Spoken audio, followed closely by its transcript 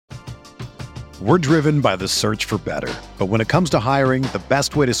We're driven by the search for better. But when it comes to hiring, the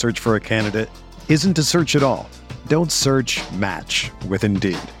best way to search for a candidate isn't to search at all. Don't search, match with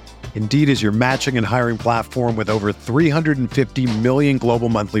Indeed. Indeed is your matching and hiring platform with over 350 million global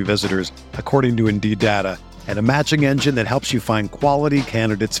monthly visitors, according to Indeed data, and a matching engine that helps you find quality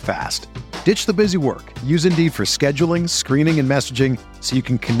candidates fast. Ditch the busy work. Use Indeed for scheduling, screening, and messaging so you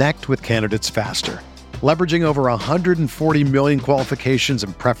can connect with candidates faster. Leveraging over 140 million qualifications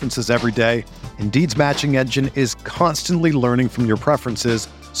and preferences every day, Indeed's matching engine is constantly learning from your preferences,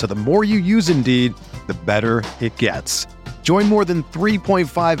 so the more you use Indeed, the better it gets. Join more than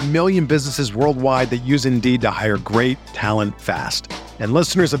 3.5 million businesses worldwide that use Indeed to hire great talent fast. And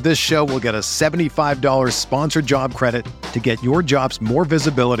listeners of this show will get a $75 sponsored job credit to get your jobs more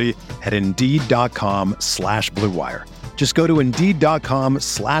visibility at Indeed.com/Blue Wire. Just go to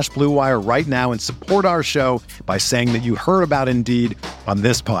Indeed.com/Blue Wire right now and support our show by saying that you heard about Indeed on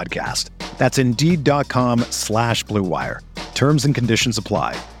this podcast. That's Indeed.com/Blue Wire. Terms and conditions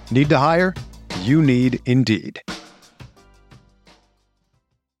apply. Need to hire? You need Indeed.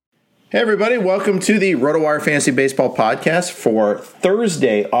 Hey everybody, welcome to the RotoWire Fantasy Baseball Podcast for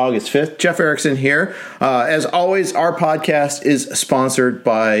Thursday, August 5th. Jeff Erickson here. As always, our podcast is sponsored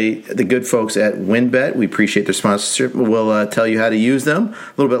by the good folks at WynnBET. We appreciate their sponsorship. We'll tell you how to use them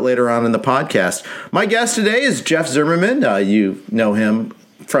a little bit later on in the podcast. My guest today is Jeff Zimmerman. You know him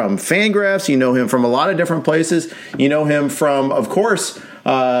from Fangraphs. You know him from a lot of different places. You know him from, of course,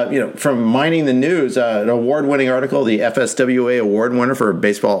 from Mining the News, an award-winning article, the FSWA award winner for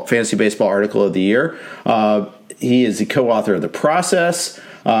Fantasy Baseball Article of the Year. He is the co-author of The Process.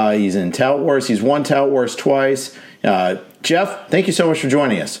 He's in Tout Wars. He's won Tout Wars twice. Jeff, thank you so much for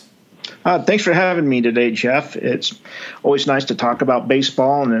joining us. Thanks for having me today, Jeff. It's always nice to talk about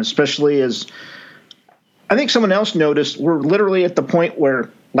baseball, and especially as I think someone else noticed, we're literally at the point where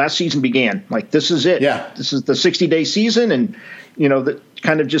last season began. Like, this is it. Yeah. This is the 60-day season, and the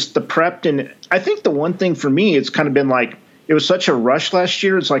kind of just the prep. And I think the one thing for me, it's kind of been like, it was such a rush last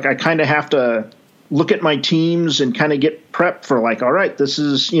year. It's like I kind of have to look at my teams and kind of get prepped for like, all right, this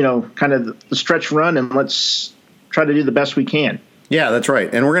is, kind of the stretch run, and let's try to do the best we can. Yeah, that's right.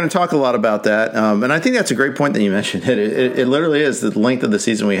 And we're going to talk a lot about that. And I think that's a great point that you mentioned. It literally is the length of the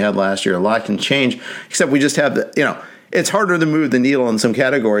season we had last year. A lot can change, except we just have it's harder to move the needle in some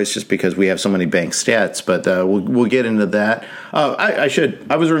categories just because we have so many bank stats, but we'll get into that. I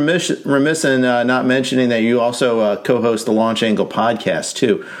was remiss in not mentioning that you also co-host the Launch Angle podcast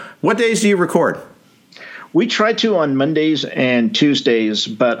too. What days do you record? We try to on Mondays and Tuesdays,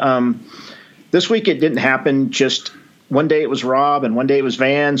 but this week it didn't happen. Just one day it was Rob and one day it was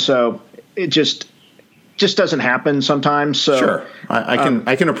Van, so it just doesn't happen sometimes. So sure,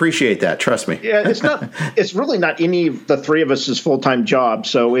 I can appreciate that. Trust me. Yeah, it's really not any of the three of us' full-time job.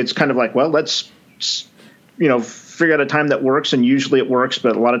 So it's kind of like, well, let's figure out a time that works, and usually it works,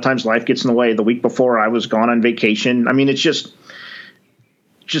 but a lot of times life gets in the way. The week before I was gone on vacation. I mean, it's just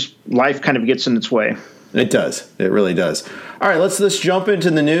life kind of gets in its way. It does. It really does. All right, let's jump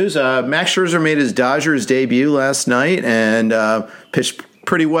into the news. Max Scherzer made his Dodgers debut last night and pitched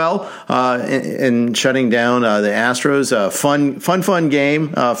pretty well in shutting down the Astros. Fun game,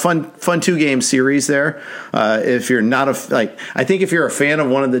 fun 2-game series there. If you're not I think if you're a fan of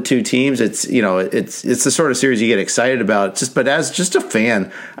one of the two teams, it's the sort of series you get excited about. But as just a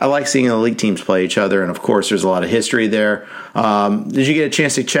fan, I like seeing the elite teams play each other, and of course, there's a lot of history there. Did you get a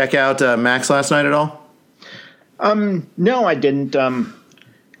chance to check out Max last night at all? No, I didn't.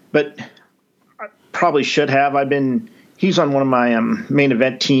 But I probably should have. He's on one of my main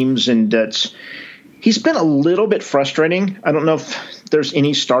event teams, and he's been a little bit frustrating. I don't know if there's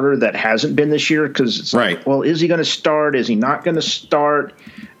any starter that hasn't been this year, because it's right. Like, well, is he going to start? Is he not going to start?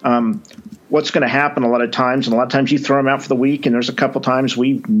 What's going to happen a lot of times? And a lot of times you throw him out for the week, and there's a couple times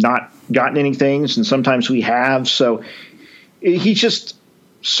we've not gotten anything, and sometimes we have. So he's just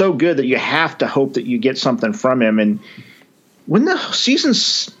so good that you have to hope that you get something from him. And when the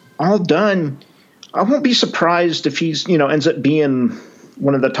season's all done, I won't be surprised if he's, ends up being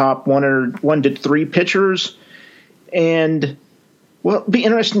one of the top 1 to 3 pitchers. And well, it'll be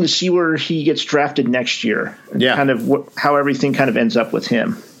interesting to see where he gets drafted next year. Yeah. Kind of how everything kind of ends up with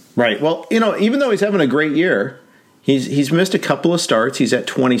him. Right. Well, even though he's having a great year, he's missed a couple of starts. He's at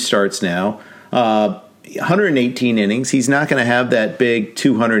 20 starts now. 118 innings. He's not going to have that big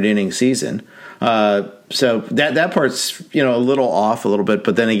 200-inning season. So that part's a little off a little bit,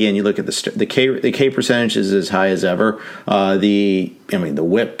 but then again, you look at the K percentage is as high as ever. The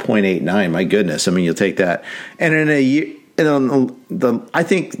WHIP 0.89. My goodness, you'll take that. And in a year, I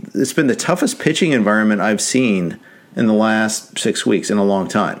think it's been the toughest pitching environment I've seen in the last 6 weeks in a long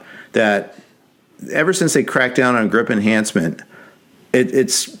time. That ever since they cracked down on grip enhancement,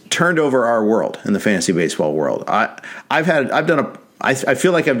 it's turned over our world in the fantasy baseball world. I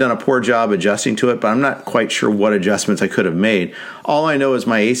feel like I've done a poor job adjusting to it, but I'm not quite sure what adjustments I could have made. All I know is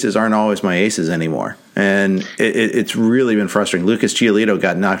my aces aren't always my aces anymore, and it's really been frustrating. Lucas Giolito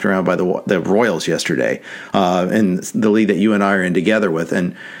got knocked around by the Royals yesterday in the league that you and I are in together with,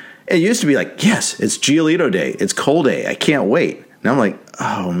 and it used to be like, yes, it's Giolito day, it's Cole day, I can't wait. Now I'm like,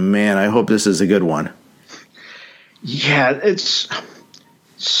 oh man, I hope this is a good one. Yeah, it's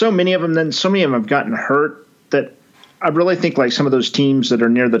so many of them. Then so many of them have gotten hurt that I really think like some of those teams that are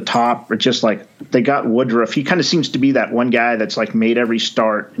near the top are just like they got Woodruff. He kind of seems to be that one guy that's like made every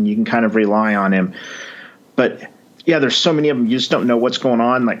start, and you can kind of rely on him. But yeah, there's so many of them you just don't know what's going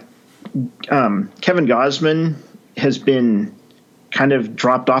on. Like Kevin Gausman has been kind of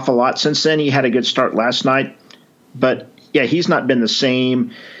dropped off a lot since then. He had a good start last night, but yeah, he's not been the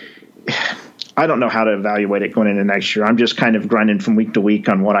same. I don't know how to evaluate it going into next year. I'm just kind of grinding from week to week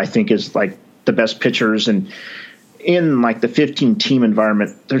on what I think is like the best pitchers, and in like the 15 team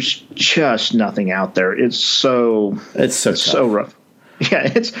environment, there's just nothing out there. It's so rough.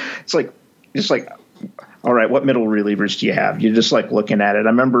 Yeah. It's like, all right, what middle relievers do you have? You're just like looking at it. I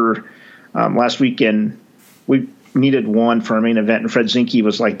remember last weekend we needed one for our main event, and Fred Zinke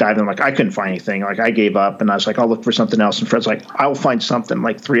was like diving, like I couldn't find anything. Like I gave up, and I was like, I'll look for something else. And Fred's like, I'll find something.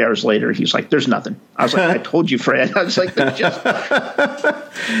 Like 3 hours later, he's like, there's nothing. I was like, I told you, Fred. I was like, there's just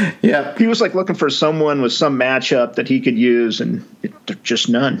yeah. He was like looking for someone with some matchup that he could use, and there's just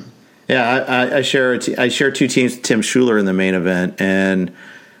none. Yeah, I share two teams with Tim Schuler in the main event, and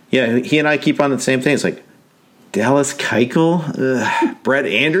yeah, he and I keep on the same thing. It's like Dallas Keuchel, Brett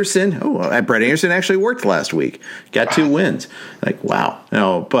Anderson. Oh, Brett Anderson actually worked last week. Got 2 wins. Like, wow.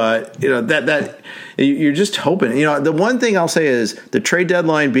 No, but that you're just hoping. The one thing I'll say is the trade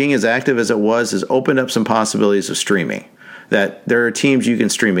deadline being as active as it was has opened up some possibilities of streaming. That there are teams you can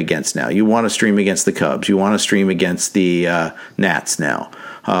stream against now. You want to stream against the Cubs. You want to stream against the Nats now.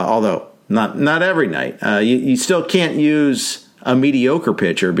 Although not every night. You still can't use a mediocre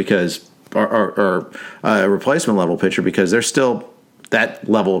pitcher because. Or a replacement level pitcher because they're still that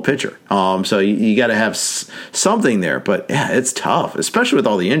level of pitcher. So you got to have something there. But yeah, it's tough, especially with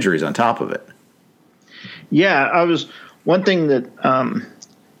all the injuries on top of it. Yeah, one thing that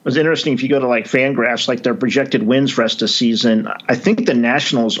was interesting. If you go to like Fangraphs, like their projected wins rest of season, I think the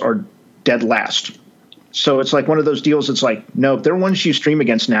Nationals are dead last. So it's like one of those deals. It's like no, they're ones you stream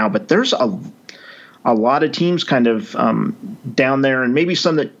against now, but there's a lot of teams kind of down there, and maybe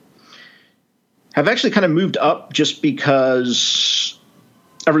some that have actually kind of moved up just because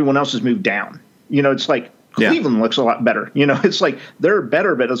everyone else has moved down. It's like Cleveland looks a lot better. It's like they're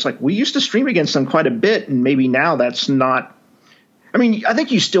better, but it's like we used to stream against them quite a bit, and maybe now that's not – I mean, I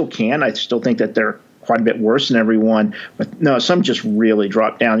think you still can. I still think that they're quite a bit worse than everyone. But, no, some just really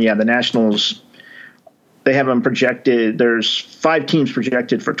dropped down. Yeah, the Nationals, they have them projected – there's 5 teams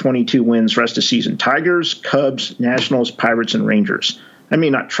projected for 22 wins rest of season. Tigers, Cubs, Nationals, Pirates, and Rangers. I may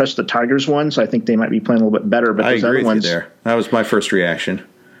not trust the Tigers ones. I think they might be playing a little bit better. But I those agree other ones, with you there. That was my first reaction.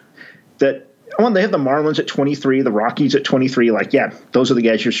 They have the Marlins at 23, the Rockies at 23. Like, yeah, those are the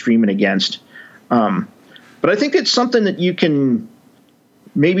guys you're streaming against. But I think it's something that you can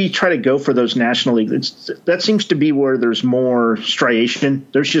maybe try to go for those National League. That seems to be where there's more striation.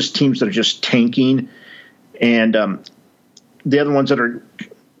 There's just teams that are just tanking. And the other ones that are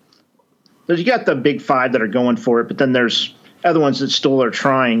 – you got the big 5 that are going for it, but then there's – other ones that still are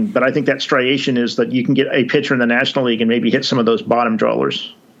trying, but I think that striation is that you can get a pitcher in the National League and maybe hit some of those bottom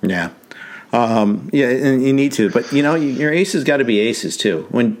dwellers. Yeah. And you need to, but your aces got to be aces too.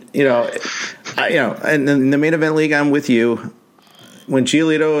 When and in the main event league, I'm with you. When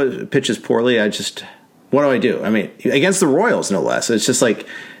Giolito pitches poorly, what do? I mean, against the Royals, no less. It's just like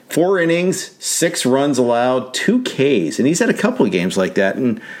 4 innings, 6 runs allowed, 2 Ks, and he's had a couple of games like that.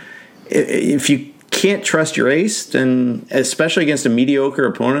 And if you can't trust your ace, then especially against a mediocre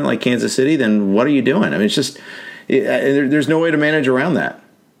opponent like Kansas City, then what are you doing? I mean, it's just there's no way to manage around that.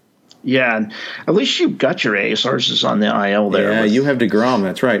 Yeah, at least you got your ace. Ours is on the IL there. Yeah, you have DeGrom,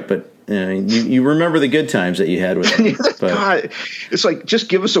 that's right. But you remember the good times that you had with him. God, it's like just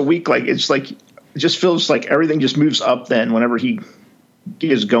give us a week. Like it's like it just feels like everything just moves up then whenever he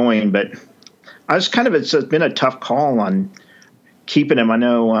is going. But it's been a tough call on keeping him. I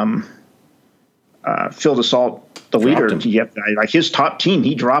know. Phil DeSalt, the leader, like his top team,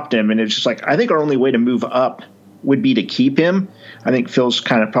 he dropped him, and it's just like I think our only way to move up would be to keep him. I think Phil's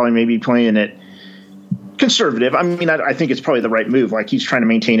kind of probably maybe playing it conservative. I mean, I think it's probably the right move. Like, he's trying to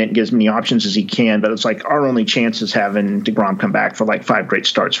maintain it and get as many options as he can, but it's like our only chance is having DeGrom come back for like 5 great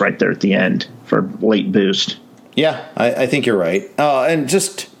starts right there at the end for late boost. Yeah, I think you're right. And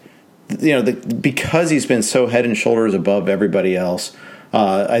just, because he's been so head and shoulders above everybody else,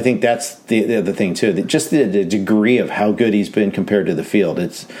 I think that's the other thing too. Just the degree of how good he's been compared to the field.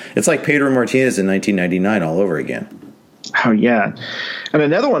 It's like Pedro Martinez in 1999 all over again. Oh, yeah. And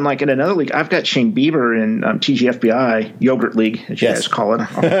another one, like in another league, I've got Shane Bieber in TGFBI, Yogurt League, as you guys call it.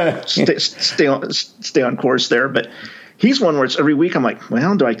 I'll stay on course there. But he's one where it's every week I'm like,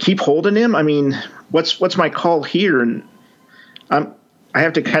 well, do I keep holding him? I mean, what's my call here? And I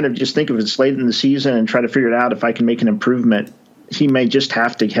have to kind of just think of it's late in the season and try to figure it out if I can make an improvement. He may just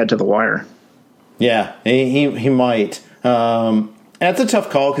have to head to the wire. Yeah, he might. That's a tough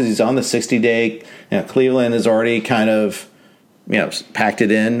call because he's on the 60-day. Cleveland has already kind of, packed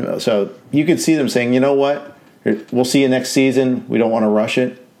it in. So you could see them saying, you know what, we'll see you next season. We don't want to rush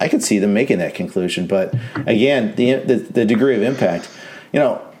it. I could see them making that conclusion. But again, the degree of impact,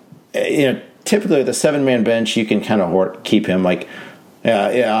 typically with a 7-man bench, you can kind of keep him. Like,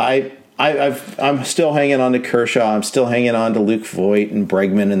 I'm still hanging on to Kershaw. I'm still hanging on to Luke Voigt and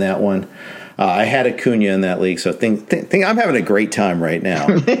Bregman in that one. I had Acuna in that league, so think I'm having a great time right now.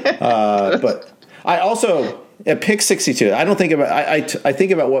 But I also at pick 62. I don't think about. I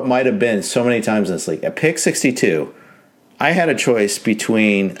think about what might have been so many times in this league. At pick 62, I had a choice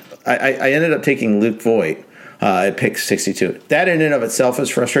between. I ended up taking Luke Voigt at pick 62. That in and of itself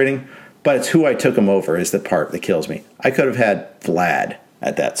is frustrating, but it's who I took him over is the part that kills me. I could have had Vlad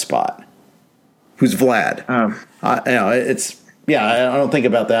at that spot. Who's Vlad? It's. Yeah, I don't think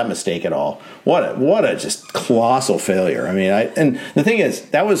about that mistake at all. What a just colossal failure. I mean, and the thing is,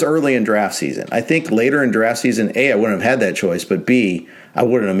 that was early in draft season. I think later in draft season, A, I wouldn't have had that choice, but B, I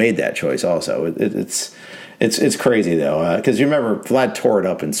wouldn't have made that choice also. It's crazy though, because you remember Vlad tore it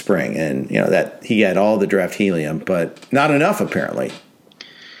up in spring, and that he had all the draft helium, but not enough apparently.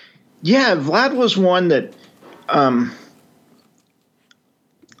 Yeah, Vlad was one that I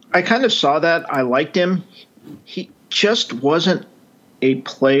kind of saw that. I liked him. He just wasn't a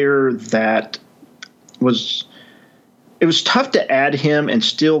player that was – it was tough to add him and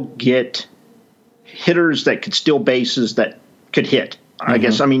still get hitters that could steal bases that could hit. I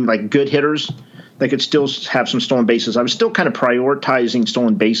guess, I mean, like good hitters that could still have some stolen bases. I was still kind of prioritizing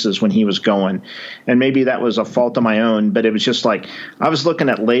stolen bases when he was going, and maybe that was a fault of my own, but it was just like I was looking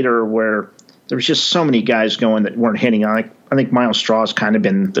at later where there was just so many guys going that weren't hitting. I think Miles Straw's kind of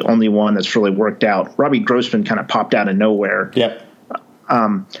been the only one that's really worked out. Robbie Grossman kind of popped out of nowhere. Yep.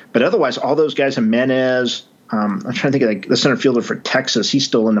 But otherwise, all those guys, Jimenez, I'm trying to think of the center fielder for Texas. He's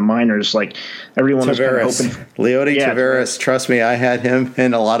still in the minors. Like everyone was kind of open. Leody Taveras. Trust me, I had him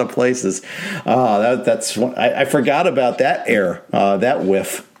in a lot of places. That's I forgot about that error, that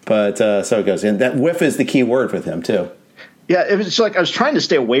whiff. But so it goes. And that whiff is the key word with him too. Yeah, it was like I was trying to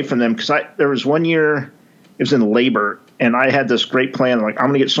stay away from them because there was one year it was in labor, and I had this great plan. Like, I'm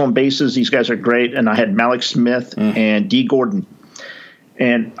going to get stolen bases. These guys are great. And I had Malik Smith and D. Gordon.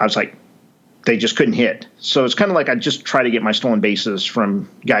 And I was like, they just couldn't hit. So it's kind of like I just try to get my stolen bases from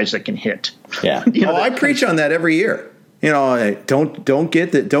guys that can hit. Yeah. I preach on that every year. Don't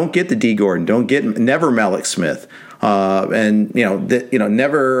get the D. Gordon. Never Malik Smith. Never.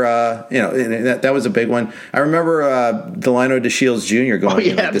 That was a big one. I remember Delino DeShields Jr. going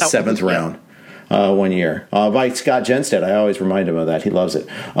in like the 7th round one year by Scott Jenstead. I always remind him of that. He loves it.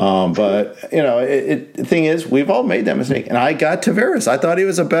 But the thing is, we've all made that mistake. And I got Taveras. I thought he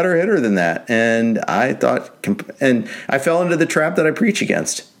was a better hitter than that, and I fell into the trap that I preach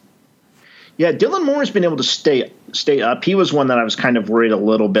against. Yeah, Dylan Moore has been able to stay up. He was one that I was kind of worried a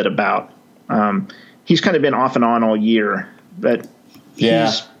little bit about. He's kind of been off and on all year, but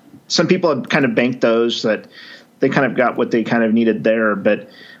some people have kind of banked those that they kind of got what they kind of needed there. But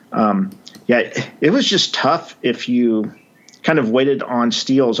it was just tough if you kind of waited on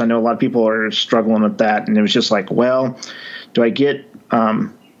steals. I know a lot of people are struggling with that, and it was just like, well, do I get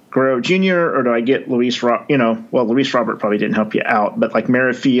Guerrero Jr. or do I get Luis Robert? Luis Robert probably didn't help you out, but like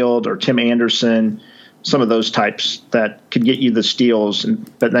Merrifield or Tim Anderson, some of those types that could get you the steals,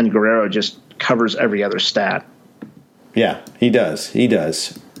 but then Guerrero just covers every other stat. Yeah, he does.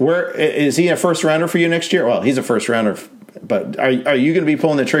 Where is he a first rounder for you next year? Well, he's a first rounder, but are you going to be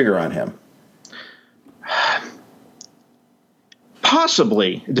pulling the trigger on him?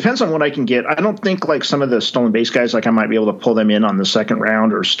 Possibly. It depends on what I can get. I don't think like some of the stolen base guys, like I might be able to pull them in on the second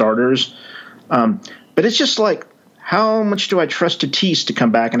round or starters. But it's just like, how much do I trust Tatis to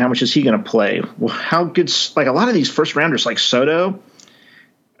come back, and how much is he going to play? Well, how good's like a lot of these first rounders like Soto?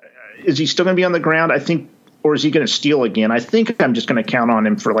 is he still going to be on the ground? I think, or is he going to steal again? I think I'm just going to count on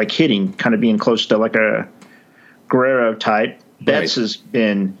him for like hitting, kind of being close to like a Guerrero type. Betts has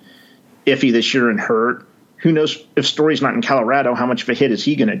been iffy this year and hurt. Who knows if Story's not in Colorado, how much of a hit is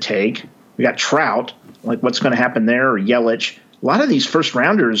he going to take? We got Trout, like what's going to happen there, or Yelich. A lot of these first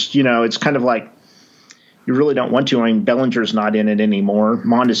rounders, it's kind of like you really don't want to. I mean, Bellinger's not in it anymore.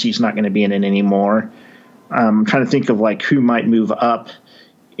 Mondesi's not going to be in it anymore. I'm trying to think of like who might move up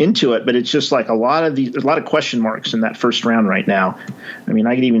into it, but it's just like a lot of question marks in that first round right now. I mean,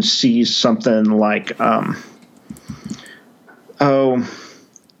 I could even see something like,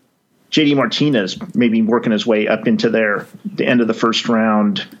 JD Martinez maybe working his way up into the end of the first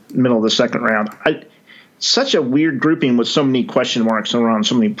round, middle of the second round. Such a weird grouping with so many question marks around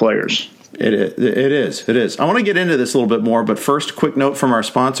so many players. It is. I want to get into this a little bit more, but first, quick note from our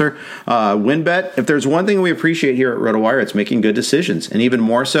sponsor, WynnBET. If there's one thing we appreciate here at RotoWire, it's making good decisions, and even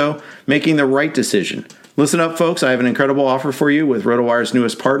more so, making the right decision. Listen up, folks. I have an incredible offer for you with RotoWire's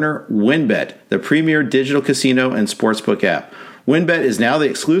newest partner, WynnBET, the premier digital casino and sportsbook app. WynnBET is now the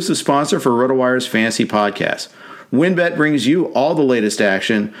exclusive sponsor for RotoWire's Fantasy Podcast. WynnBET brings you all the latest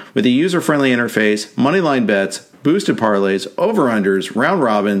action with a user-friendly interface, moneyline bets, boosted parlays, over-unders, round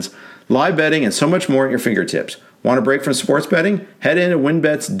robins, live betting, and so much more at your fingertips. Want a break from sports betting? Head into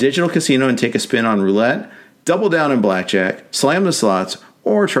WynnBET's digital casino and take a spin on roulette, double down in blackjack, slam the slots,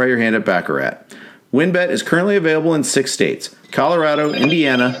 or try your hand at baccarat. WynnBET is currently available in 6 states: Colorado,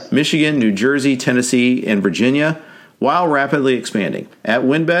 Indiana, Michigan, New Jersey, Tennessee, and Virginia, while rapidly expanding. At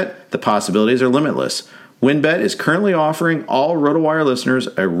WynnBET, the possibilities are limitless. WynnBET is currently offering all RotoWire listeners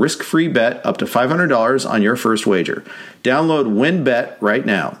a risk-free bet up to $500 on your first wager. Download WynnBET right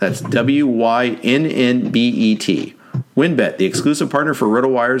now. That's WYNNBET. WynnBET, the exclusive partner for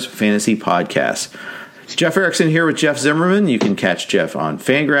RotoWire's Fantasy Podcast. Jeff Erickson here with Jeff Zimmerman. You can catch Jeff on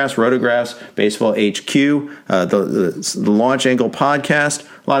Fangraphs, Rotographs, Baseball HQ, the Launch Angle Podcast.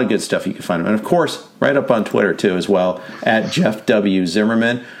 A lot of good stuff you can find him. And, of course, right up on Twitter, too, as well, at Jeff W.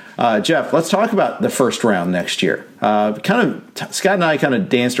 Zimmerman. Jeff, let's talk about the first round next year. Scott and I kind of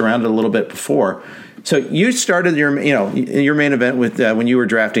danced around it a little bit before. So you started your main event with when you were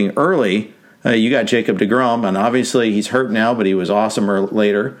drafting early. You got Jacob deGrom, and obviously he's hurt now, but he was awesome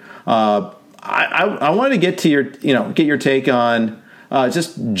later. I wanted to get your take on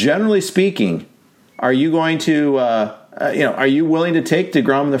just generally speaking. Are you going to are you willing to take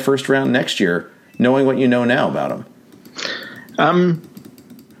deGrom in the first round next year, knowing what you know now about him?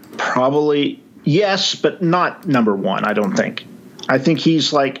 Probably yes, but not number one, I don't think. I think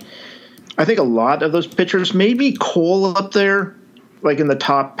I think a lot of those pitchers, maybe Cole up there, like in the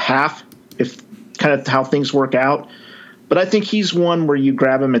top half, if kind of how things work out. But I think he's one where you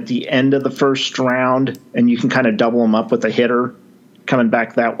grab him at the end of the first round and you can kind of double him up with a hitter coming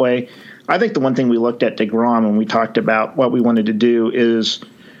back that way. I think the one thing we looked at deGrom when we talked about what we wanted to do is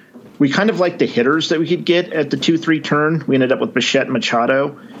we kind of liked the hitters that we could get at the 2-3 turn. We ended up with Bichette and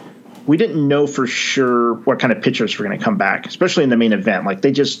Machado. We didn't know for sure what kind of pitchers were going to come back, especially in the main event. Like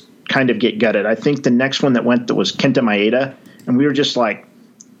they just kind of get gutted. I think the next one that went that was Kenta Maeda, and we were just like,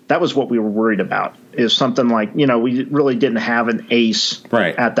 that was what we were worried about, is something like, we really didn't have an ace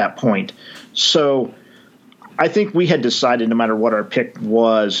at that point. So I think we had decided no matter what our pick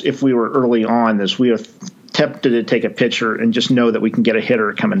was, if we were early on this, we were tempted to take a pitcher and just know that we can get a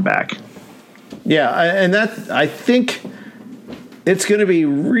hitter coming back. Yeah, and I think it's going to be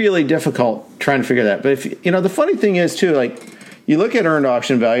really difficult trying to figure that. But if the funny thing is too, like you look at earned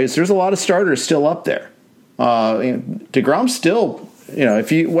auction values, there's a lot of starters still up there. deGrom's still,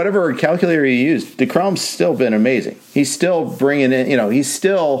 if you whatever calculator you use, deGrom's still been amazing. He's still bringing in, he's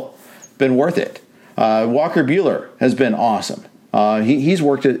still been worth it. Walker Buehler has been awesome. He's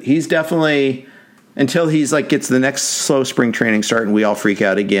worked it. He's definitely, until he's gets the next slow spring training start and we all freak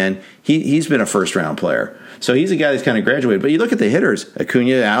out again, he's been a first round player. So he's a guy that's kind of graduated. But you look at the hitters.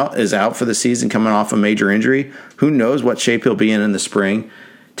 Acuna is out for the season, coming off a major injury. Who knows what shape he'll be in the spring?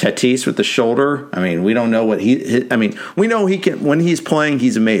 Tatis with the shoulder. I mean, we don't know what we know he can, when he's playing,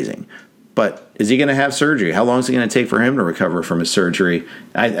 he's amazing. But is he going to have surgery? How long is it going to take for him to recover from his surgery?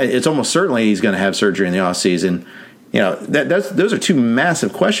 It's almost certainly he's going to have surgery in the offseason. Those are two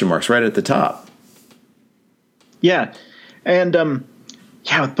massive question marks right at the top. Yeah. And,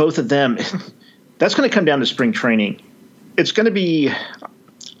 with both of them, that's going to come down to spring training. It's going to be,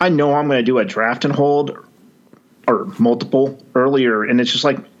 I know I'm going to do a draft and hold or multiple earlier. And it's just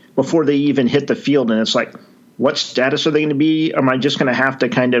like before they even hit the field. And it's like, what status are they going to be? Am I just going to have to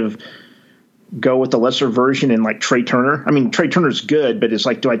kind of go with the lesser version and like Trey Turner? I mean, Trey Turner's good, but it's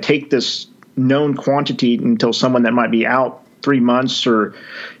like, do I take this known quantity until someone that might be out 3 months, or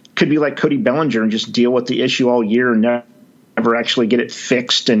could be like Cody Bellinger and just deal with the issue all year and never actually get it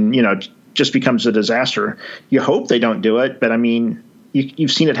fixed, and just becomes a disaster. You hope they don't do it, but I mean,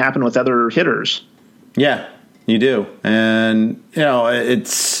 you've seen it happen with other hitters. Yeah, you do, and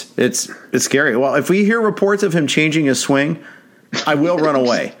it's scary. Well, if we hear reports of him changing his swing, I will run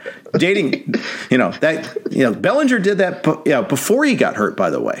away. Bellinger did that before he got hurt, by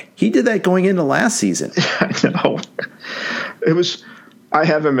the way. He did that going into last season. I know. I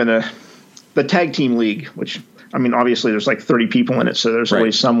have him in the tag team league, which, I mean, obviously there's like 30 people in it, so there's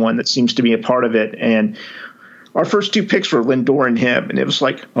always someone that seems to be a part of it. And our first two picks were Lindor and him, and it was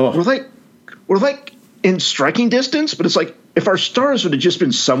like, we're like in striking distance, but it's like if our stars would have just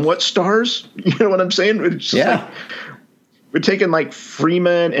been somewhat stars, you know what I'm saying? It's just like, we're taking like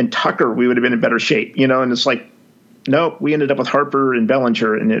Freeman and Tucker, we would have been in better shape, and it's like, nope, we ended up with Harper and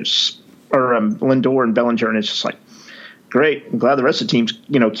Bellinger, and Lindor and Bellinger, and it's just like, great. I'm glad the rest of the team's,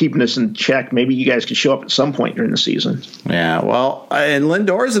 keeping us in check. Maybe you guys could show up at some point during the season. Yeah, well, and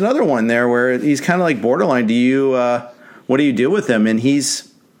Lindor is another one there where he's kind of like borderline. What do you do with him? And he's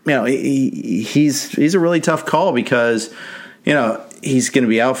a really tough call because, he's going to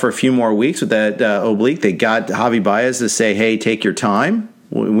be out for a few more weeks with that oblique. They got Javi Baez to say, hey, take your time.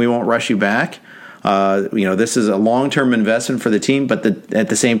 We won't rush you back. This is a long-term investment for the team, but at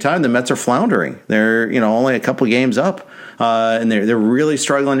the same time, the Mets are floundering. They're, only a couple games up, and they're really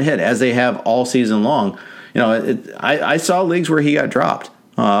struggling to hit, as they have all season long. I saw leagues where he got dropped.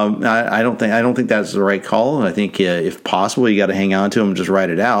 I don't think that's the right call. I think if possible, you got to hang on to him and just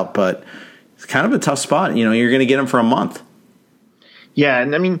ride it out. But it's kind of a tough spot. You're going to get him for a month. Yeah,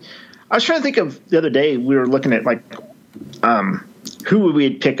 and I mean, I was trying to think of the other day. We were looking at who would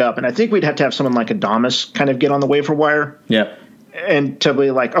we pick up, and I think we'd have to have someone like Adames kind of get on the waiver wire. Yeah, and to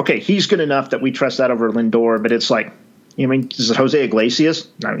be like, okay, he's good enough that we trust that over Lindor. But it's like, is it Jose Iglesias?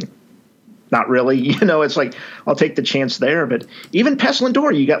 I mean, not really. It's like, I'll take the chance there. But even past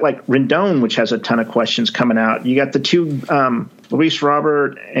Lindor, you got like Rendon, which has a ton of questions coming out. You got the two, Luis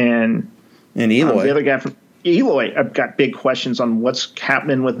Robert and Eloy. The other guy from Eloy. I've got big questions on what's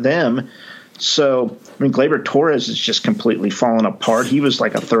happening with them. So, I mean, Gleyber Torres is just completely fallen apart. He was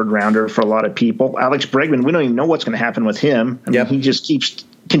like a third rounder for a lot of people. Alex Bregman, we don't even know what's going to happen with him. I mean, he just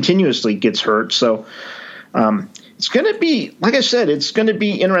continuously gets hurt. So, it's going to be, like I said, it's going to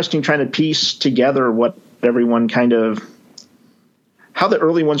be interesting trying to piece together what everyone how the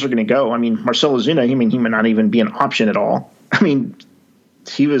early ones are going to go. I mean, Marcell Ozuna, he may not even be an option at all. I mean,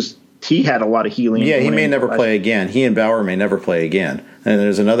 he had a lot of healing. Yeah, he may never play again. He and Bauer may never play again. And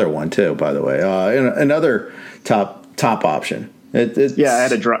there's another one too, by the way. Another top option. I had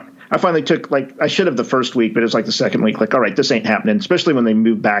to drop. I finally took, I should have the first week, but it was like the second week. Like, all right, this ain't happening. Especially when they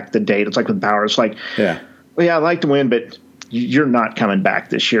move back the date. It's like with Bauer. It's like, I'd like to win, but you're not coming back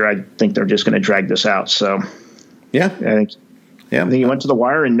this year. I think they're just going to drag this out. So, I think he went to the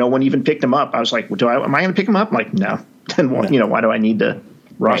wire and no one even picked him up. I was like, am I going to pick him up? I'm like, no. Then why do I need to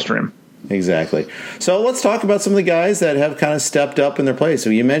roster him? Exactly. So let's talk about some of the guys that have kind of stepped up in their place. So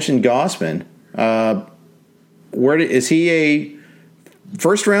you mentioned Gausman. Is he a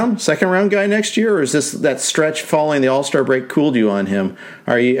first round, second round guy next year, or is this that stretch following the All-Star break cooled you on him?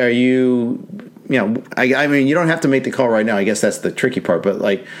 Are you I mean, you don't have to make the call right now. I guess that's the tricky part. But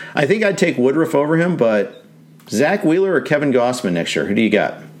I think I'd take Woodruff over him. But Zach Wheeler or Kevin Gausman next year? Who do you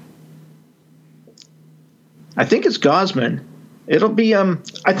got? I think it's Gausman. It'll be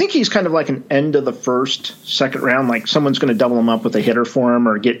I think he's kind of like an end of the first, second round. Like someone's going to double him up with a hitter for him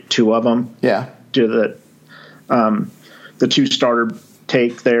or get two of them. Yeah. Do the two starter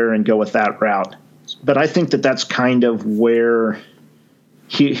take there and go with that route. But I think that's kind of where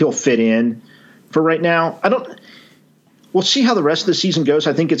he'll fit in for right now. We'll see how the rest of the season goes.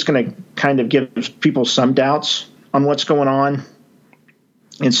 I think it's going to kind of give people some doubts on what's going on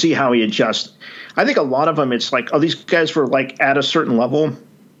and see how he adjusts. I think a lot of them, it's like, these guys were like at a certain level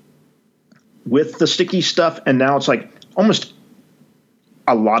with the sticky stuff, and now it's like almost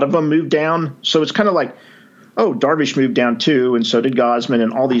a lot of them moved down. So it's kind of like, Darvish moved down too, and so did Gausman,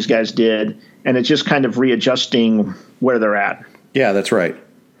 and all these guys did, and it's just kind of readjusting where they're at. Yeah, that's right.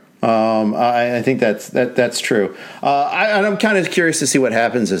 I think that's true. I'm kind of curious to see what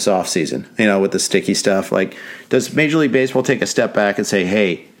happens this offseason, with the sticky stuff. Like, does Major League Baseball take a step back and say,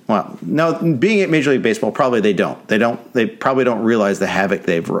 hey, well, no, being at Major League Baseball, probably they don't. They probably don't realize the havoc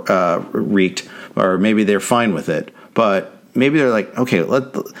they've wreaked, or maybe they're fine with it. But maybe they're like, okay,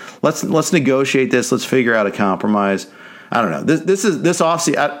 let's negotiate this. Let's figure out a compromise. I don't know. This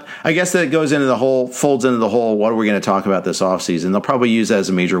offseason. I guess that folds into the whole. What are we going to talk about this offseason? They'll probably use that as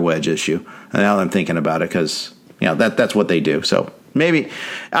a major wedge issue. And now that I'm thinking about it, because that's what they do. So Maybe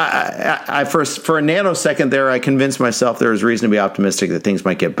I for a nanosecond there, I convinced myself there was reason to be optimistic that things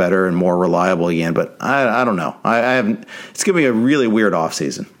might get better and more reliable again. But I don't know. I haven't. It's going to be a really weird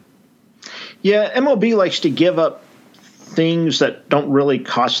offseason. Yeah, MLB likes to give up things that don't really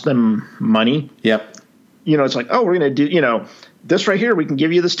cost them money. Yep. It's like, oh, we're going to do, this right here, we can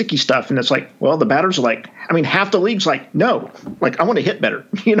give you the sticky stuff. And it's like, well, the batters are like, half the league's like, no, like, I want to hit better.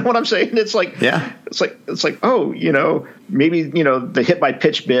 You know what I'm saying? It's like, yeah, it's like, oh, maybe, the hit by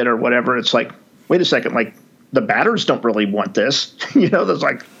pitch bid or whatever. It's like, wait a second, like, the batters don't really want this. There's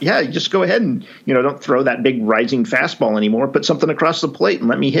like, yeah, you just go ahead and, don't throw that big rising fastball anymore. Put something across the plate and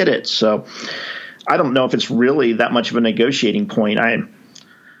let me hit it. So I don't know if it's really that much of a negotiating point.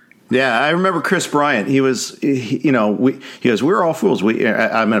 Yeah, I remember Chris Bryant. He goes, we're all fools. I'm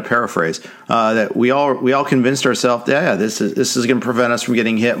going to paraphrase that we all convinced ourselves, this is going to prevent us from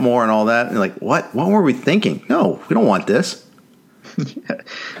getting hit more and all that. And like, what were we thinking? No, we don't want this.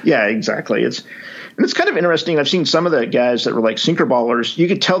 Yeah, exactly. It's kind of interesting. I've seen some of the guys that were like sinker ballers. You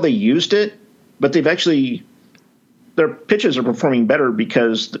could tell they used it, but their pitches are performing better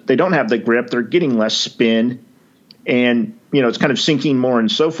because they don't have the grip. They're getting less spin, and it's kind of sinking more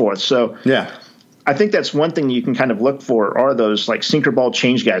and so forth. So yeah, I think that's one thing you can kind of look for are those like sinker ball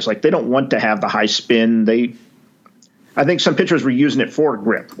change guys. Like they don't want to have the high spin. I think some pitchers were using it for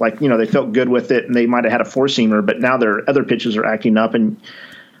grip. Like, they felt good with it and they might have had a four seamer, but now their other pitches are acting up. And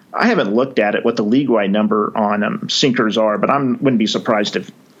I haven't looked at it what the league-wide number on sinkers are, but I wouldn't be surprised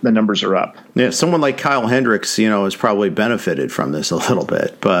if the numbers are up. Yeah, someone like Kyle Hendricks, has probably benefited from this a little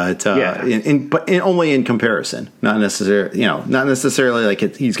bit, but only in comparison, not necessarily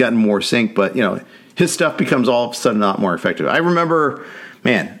like he's gotten more sink, but his stuff becomes all of a sudden not more effective. I remember,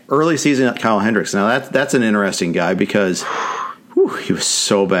 early season Kyle Hendricks. Now that's an interesting guy because he was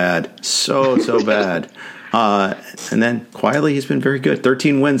so bad, so bad. And then quietly he's been very good.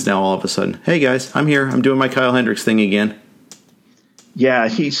 13 wins now all of a sudden. Hey guys, I'm here. I'm doing my Kyle Hendricks thing again. Yeah,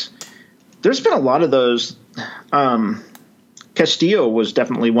 there's been a lot of those. Castillo was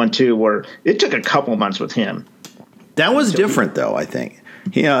definitely one too, where it took a couple months with him. That was different though, I think.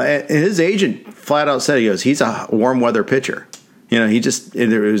 His agent flat out said, he goes, he's a warm weather pitcher.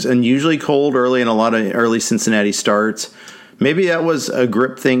 It was unusually cold early in a lot of early Cincinnati starts. Maybe that was a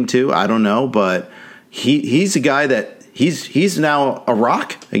grip thing too. I don't know, but he's a guy that he's now a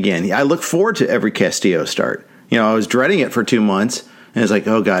rock again. I look forward to every Castillo start. I was dreading it for 2 months. And it's like,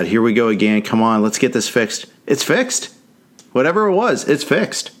 oh, God, here we go again. Come on, let's get this fixed. It's fixed. Whatever it was, it's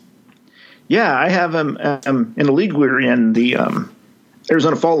fixed. Yeah, I have him in a league we're in, the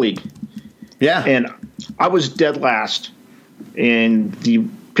Arizona Fall League. Yeah. And I was dead last in the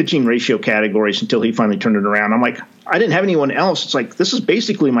pitching ratio categories until he finally turned it around. I'm like, I didn't have anyone else. It's like, this is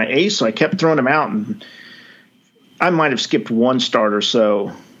basically my ace, so I kept throwing him out. And I might have skipped one start or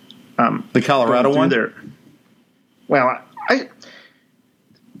so. The Colorado one? There. Well,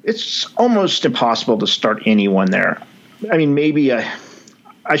 it's almost impossible to start anyone there. I mean, maybe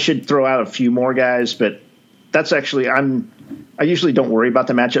I should throw out a few more guys, but that's actually I usually don't worry about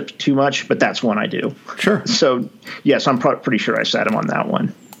the matchup too much, but that's one I do. Sure. So, yes, I'm pretty sure I sat him on that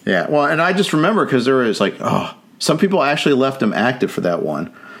one. Yeah, well, and I just remember because there was like, some people actually left him active for that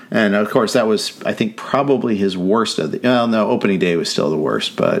one. And, of course, that was, I think, probably his worst of the – no, opening day was still the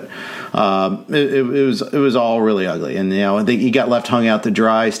worst. But it was all really ugly. And, he got left hung out to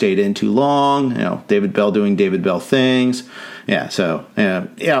dry, stayed in too long. David Bell doing David Bell things. Yeah, so,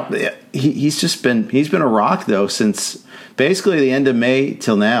 he's been a rock, though, since basically the end of May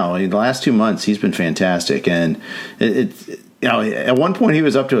till now. The last 2 months, he's been fantastic. And at one point he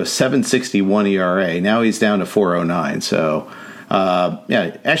was up to a 7.61 ERA. Now he's down to 4.09. So –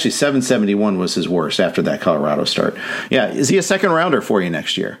 actually 771 was his worst after that Colorado start. Yeah, is he a second rounder for you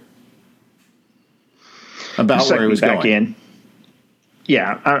next year? About where he was back going. In.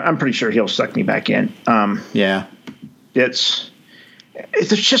 Yeah, I'm pretty sure he'll suck me back in. Yeah, there's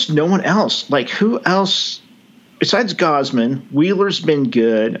just no one else. Like who else besides Gausman? Wheeler's been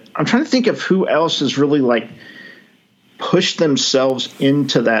good. I'm trying to think of who else has really like pushed themselves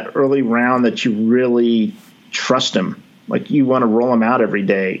into that early round that you really trust them. Like you want to roll them out every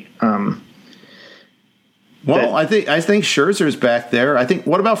day. I think Scherzer's back there. I think.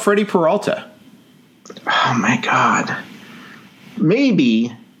 What about Freddie Peralta? Oh my God.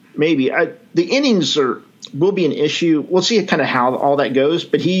 Maybe. The innings will be an issue. We'll see kind of how all that goes.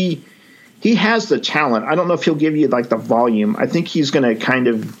 But he has the talent. I don't know if he'll give you like the volume. I think he's going to kind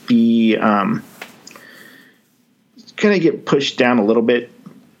of be kind of get pushed down a little bit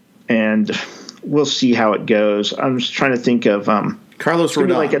and. We'll see how it goes. I'm just trying to think of Carlos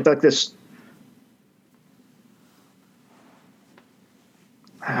Rodon. Like this.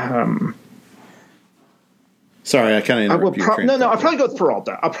 Sorry, I kind of I'll probably go with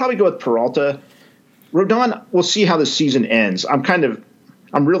Peralta. Rodon, we'll see how the season ends.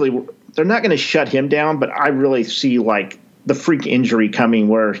 They're not going to shut him down, but I really see like the freak injury coming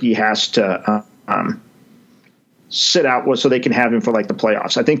where he has to sit out so they can have him for like the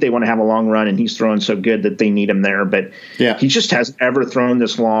playoffs. I think they want to have a long run, and he's throwing so good that they need him there. But he just hasn't ever thrown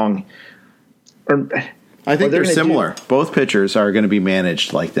this long. I think they're similar. Both pitchers are going to be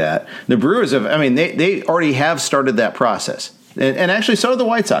managed like that. The Brewers they already have started that process. And actually, so did the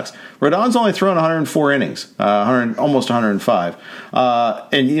White Sox. Rodon's only thrown 104 innings, almost 105.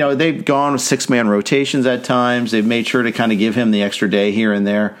 And, they've gone with 6-man rotations at times. They've made sure to kind of give him the extra day here and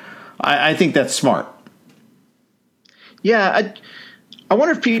there. I think that's smart. Yeah. I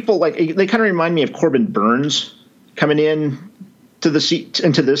wonder if people, they kind of remind me of Corbin Burns coming into this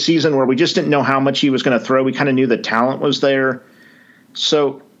season where we just didn't know how much he was going to throw. We kind of knew the talent was there.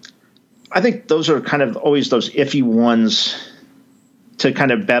 So I think those are kind of always those iffy ones to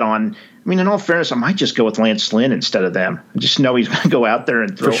kind of bet on. I mean, in all fairness, I might just go with Lance Lynn instead of them. I just know he's going to go out there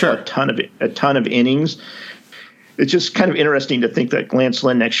and throw a ton of innings. It's just kind of interesting to think that Lance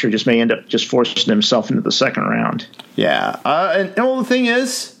Lynn next year just may end up just forcing himself into the second round. Yeah, and the thing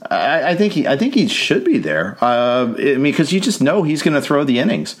is, I think he should be there. Because you just know he's going to throw the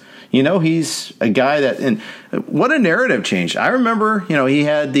innings. He's a guy that, and what a narrative change. I remember, he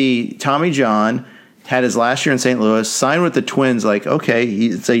had the Tommy John. Had his last year in St. Louis, signed with the Twins. Like, okay,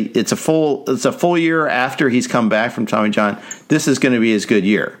 it's a full year after he's come back from Tommy John. This is going to be his good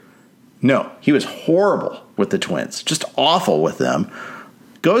year. No, he was horrible with the Twins, just awful with them.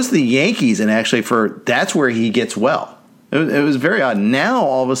 Goes to the Yankees, and actually that's where he gets well. It was very odd. Now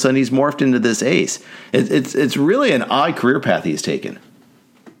all of a sudden he's morphed into this ace. It's really an odd career path he's taken.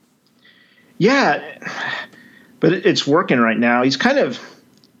 Yeah, but it's working right now. He's kind of.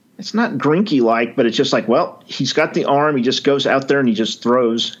 It's not Greinke-like, but it's just like, well, he's got the arm. He just goes out there and he just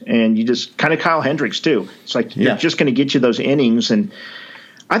throws. And you just kind of Kyle Hendricks, too. It's like they're just going to get you those innings. And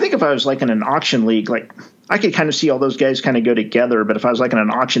I think if I was like in an auction league, like I could kind of see all those guys kind of go together. But if I was like in an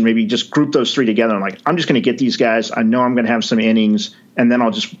auction, maybe just group those three together. I'm like, I'm just going to get these guys. I know I'm going to have some innings. And then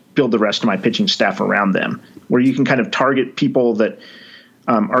I'll just build the rest of my pitching staff around them, where you can kind of target people that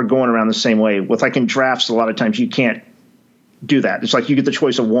are going around the same way. With like in drafts, a lot of times you can't do that. It's like you get the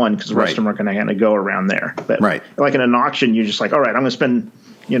choice of one because the rest of them are going to kind of go around there. But like in an auction, you're just like, all right, I'm going to spend,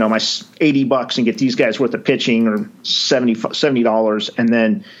 my $80 and get these guys worth of pitching or $70, and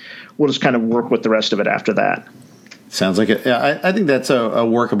then we'll just kind of work with the rest of it after that. Sounds like it. Yeah, I think that's a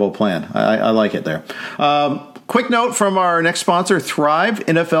workable plan. I like it there. Quick note from our next sponsor, Thrive.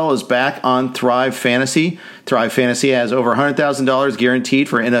 NFL is back on Thrive Fantasy. Thrive Fantasy has over $100,000 guaranteed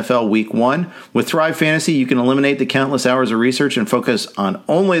for NFL Week 1. With Thrive Fantasy, you can eliminate the countless hours of research and focus on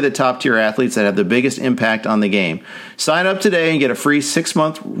only the top-tier athletes that have the biggest impact on the game. Sign up today and get a free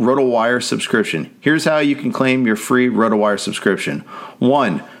 6-month RotoWire subscription. Here's how you can claim your free RotoWire subscription.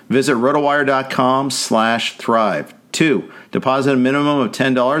 1. Visit rotowire.com/thrive. 2. Deposit a minimum of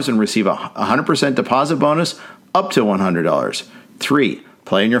 $10 and receive a 100% deposit bonus up to $100. 3.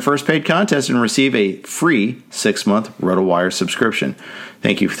 Play in your first paid contest and receive a free 6-month RotoWire subscription.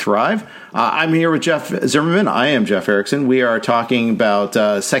 Thank you, Thrive. I'm here with Jeff Zimmerman. I am Jeff Erickson. We are talking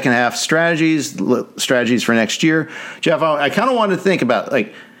about second half strategies for next year. Jeff, I kind of wanted to think about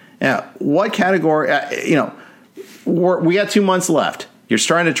what category. We got 2 months left. You're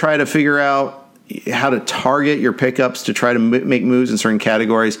starting to try to figure out how to target your pickups to try to make moves in certain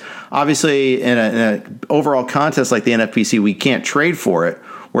categories. Obviously, in an overall contest like the NFPC, we can't trade for it,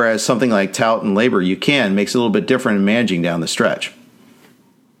 whereas something like Tout and Labor, you can. Makes it a little bit different in managing down the stretch.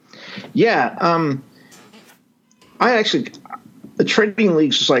 Yeah. The trading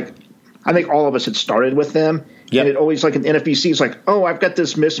leagues is like, I think all of us had started with them. Yep. And it always, like in the NFPC, it's like, oh, I've got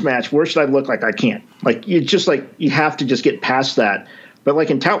this mismatch. Where should I look? Like I can't. Like you have to just get past that. But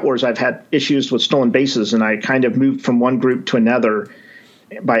like in Tout Wars, I've had issues with stolen bases, and I kind of moved from one group to another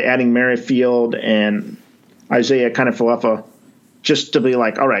by adding Merrifield and Isaiah Kiner-Falefa just to be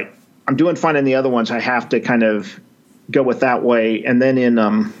like, all right, I'm doing fine in the other ones. I have to kind of go with that way. And then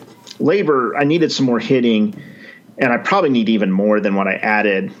in Labor, I needed some more hitting, and I probably need even more than what I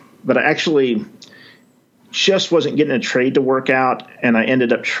added. But I actually just wasn't getting a trade to work out, and I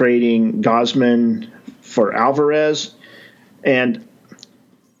ended up trading Gausman for Alvarez. And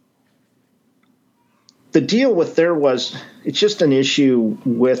the deal with there was it's just an issue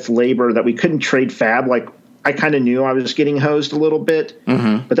with Labor that we couldn't trade Fab. Like I kind of knew I was getting hosed a little bit,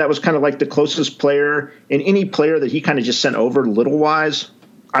 but that was kind of like the closest player, and any player that he kind of just sent over little wise,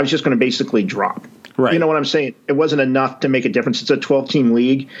 I was just going to basically drop. You know what I'm saying? It wasn't enough to make a difference. It's a 12-team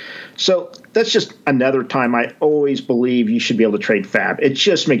league. So that's just another time I always believe you should be able to trade fab. It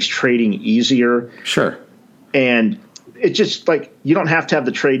just makes trading easier. Sure. And it's just like you don't have to have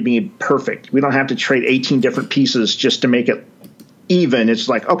the trade be perfect. We don't have to trade 18 different pieces just to make it even. It's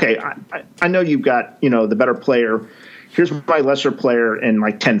like, okay, I know you've got, the better player. Here's my lesser player and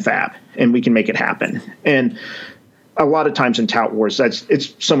like 10 fab, and we can make it happen. And a lot of times in tout wars,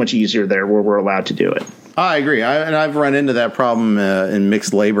 it's so much easier there where we're allowed to do it. I agree, and I've run into that problem in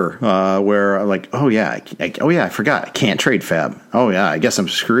mixed labor, where I'm like, I forgot, I can't trade fab. Oh yeah, I guess I'm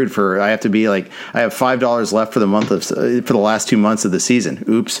screwed. I have to be like, I have $5 left for the last 2 months of the season.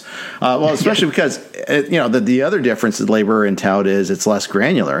 Oops. Well, especially because the other difference in labor and tout is it's less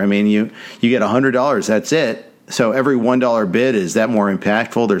granular. I mean, you get $100, that's it. So every $1 bid is that more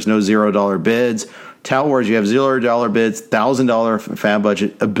impactful. There's no $0 bids. Tout wars, you have $0 bids, $1,000 fab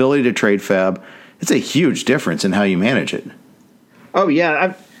budget, ability to trade fab. It's a huge difference in how you manage it. Oh,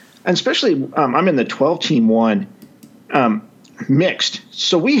 yeah. And especially I'm in the 12-team one, mixed.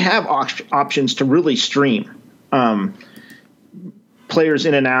 So we have options to really stream players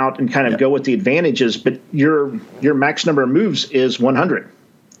in and out and kind of go with the advantages. But your max number of moves is 100.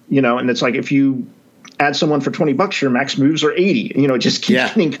 And it's like if you add someone for $20, your max moves are 80. It just keeps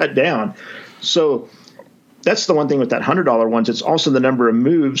getting cut down. So that's the one thing with that $100 ones. It's also the number of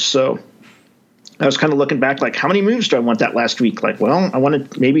moves. So I was kind of looking back, like, how many moves do I want that last week? Like, well, I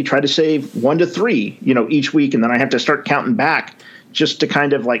want to maybe try to save 1 to 3, each week. And then I have to start counting back just to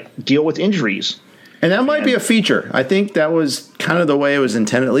kind of like deal with injuries. And that might be a feature. I think that was kind of the way it was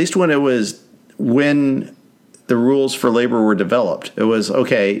intended, at least when the rules for labor were developed. It was,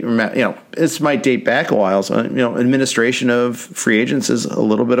 okay, this might date back a while. So, administration of free agents is a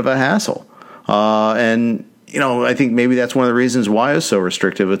little bit of a hassle. And I think maybe that's one of the reasons why it's so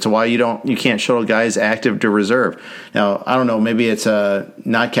restrictive. It's why you can't shuttle guys active to reserve. Now, I don't know, maybe it's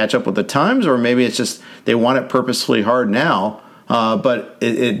not catch up with the times, or maybe it's just they want it purposefully hard now. But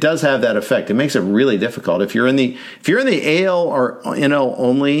it does have that effect. It makes it really difficult. If you're in the AL or NL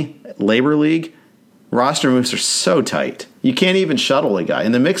only labor league, roster moves are so tight. You can't even shuttle a guy.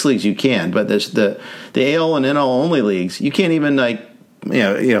 In the mixed leagues you can, but there's the AL and NL only leagues, you can't even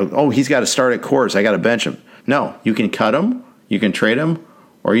he's got to start at Coors, I got to bench him. No, you can cut him, you can trade him,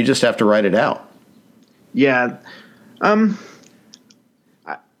 or you just have to write it out. Yeah. I'm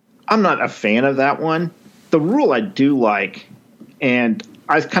not a fan of that one. The rule I do like, and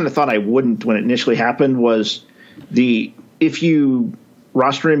I kind of thought I wouldn't when it initially happened, was if you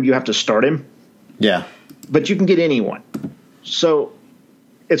roster him, you have to start him. Yeah. But you can get anyone. So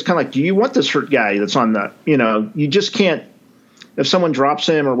it's kind of like, do you want this hurt guy that's on the, you just can't, if someone drops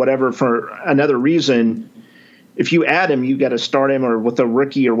him or whatever for another reason, if you add him, you got to start him or with a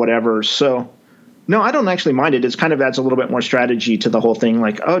rookie or whatever. So no, I don't actually mind it. It's kind of adds a little bit more strategy to the whole thing.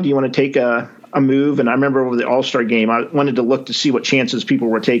 Like, oh, do you want to take a move? And I remember over the All-Star game, I wanted to look to see what chances people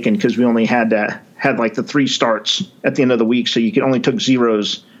were taking because we only had like the 3 starts at the end of the week. So you only took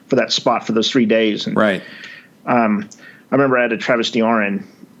zeros for that spot for those 3 days. And, right. I remember I had a Travis DeAaron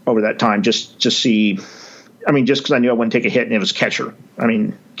over that time just to see. I mean, just because I knew I wouldn't take a hit and it was catcher. I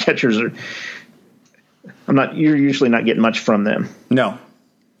mean, catchers are. You're usually not getting much from them. No.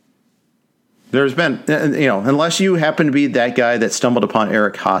 There's been, unless you happen to be that guy that stumbled upon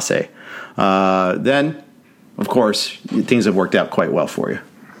Eric Haase, then, of course, things have worked out quite well for you.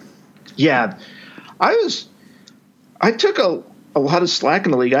 Yeah. I took a lot of slack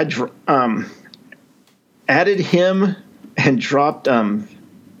in the league. I added him and dropped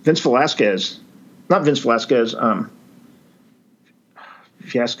Vince Velasquez. Not Vince Velasquez.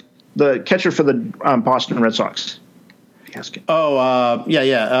 Fiasco. The catcher for the Boston Red Sox. Fiasco. Oh,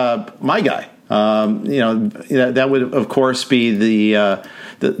 my guy. That would, of course, be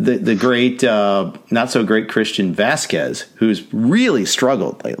the great, not so great Christian Vasquez, who's really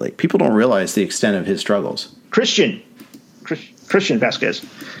struggled lately. People don't realize the extent of his struggles. Christian Vasquez.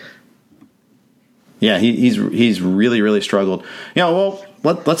 Yeah, he's really, really struggled.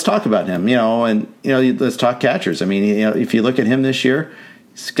 Let's talk about him. Let's talk catchers. I mean, if you look at him this year,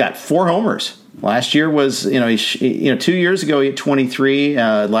 he's got 4 homers. Last year was, 2 years ago he hit 23.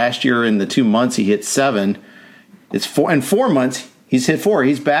 Last year in the 2 months he hit 7. It's 4 in 4 months he's hit 4.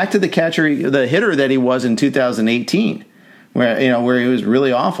 He's back to the hitter that he was in 2018, where he was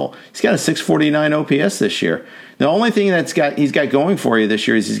really awful. He's got a 649 OPS this year. The only thing he's got going for you this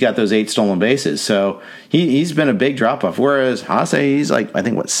year is he's got those 8 stolen bases. So he's been a big drop off. Whereas Haase, he's like, I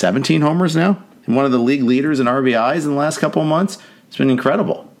think 17 homers now, and one of the league leaders in RBIs in the last couple of months. It's been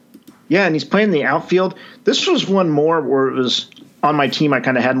incredible. Yeah, and he's playing the outfield. This was one more where it was on my team, I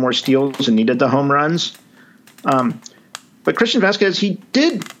kind of had more steals and needed the home runs. But Christian Vasquez, he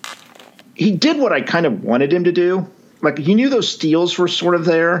did what I kind of wanted him to do. Like, he knew those steals were sort of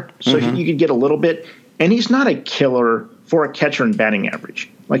there, so you could get a little bit. And he's not a killer for a catcher in batting average.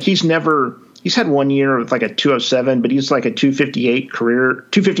 Like, he's had 1 year with like a 207, but he's like a 259 career,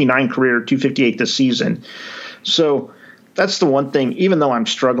 258 this season. So that's the one thing, even though I'm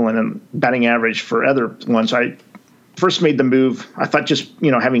struggling in batting average for other ones, I first made the move. I thought just,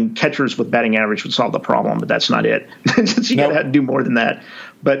 having catchers with batting average would solve the problem, but that's not it. You got to do more than that.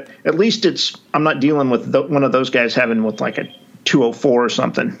 But at least I'm not dealing with one of those guys having with like a 204 or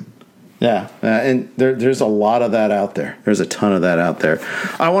something. Yeah, and there's a lot of that out there. There's a ton of that out there.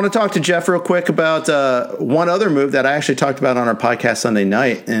 I want to talk to Jeff real quick about one other move that I actually talked about on our podcast Sunday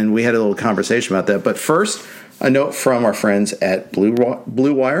night, and we had a little conversation about that. But first, a note from our friends at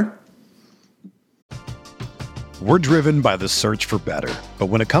Blue Wire. We're driven by the search for better. But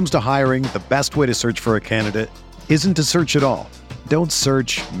when it comes to hiring, the best way to search for a candidate isn't to search at all. Don't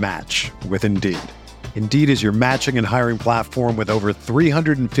search, match with Indeed. Indeed is your matching and hiring platform with over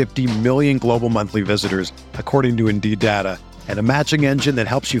 350 million global monthly visitors, according to Indeed data, and a matching engine that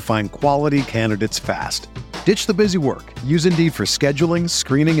helps you find quality candidates fast. Ditch the busy work. Use Indeed for scheduling,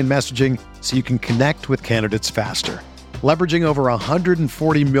 screening, and messaging so you can connect with candidates faster. Leveraging over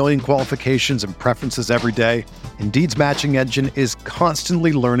 140 million qualifications and preferences every day, Indeed's matching engine is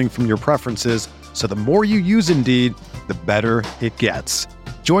constantly learning from your preferences, so the more you use Indeed, the better it gets.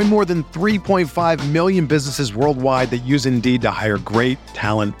 Join more than 3.5 million businesses worldwide that use Indeed to hire great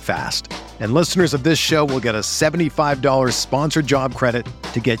talent fast. And listeners of this show will get a $75 sponsored job credit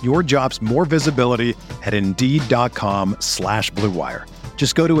to get your jobs more visibility at Indeed.com/Blue Wire.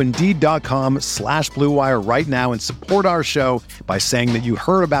 Just go to Indeed.com/Blue Wire right now and support our show by saying that you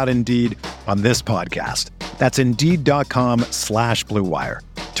heard about Indeed on this podcast. That's Indeed.com/Blue Wire.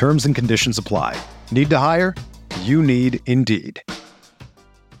 Terms and conditions apply. Need to hire? You need Indeed.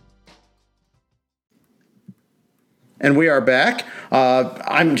 And we are back.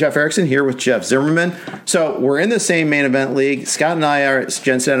 I'm Jeff Erickson here with Jeff Zimmerman. So we're in the same main event league. Scott and I,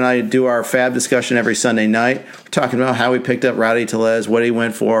 Jensen and I do our FAB discussion every Sunday night. We're talking about how we picked up Rowdy Tellez, what he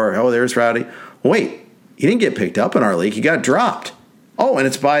went for. Oh, there's Rowdy. Wait, he didn't get picked up in our league. He got dropped. Oh, and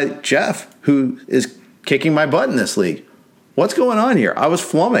it's by Jeff, who is kicking my butt in this league. What's going on here? I was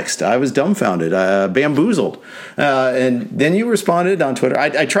flummoxed. I was dumbfounded, bamboozled. And then you responded on Twitter.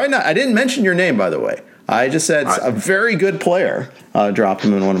 I tried not. I didn't mention your name, by the way. I just said a very good player dropped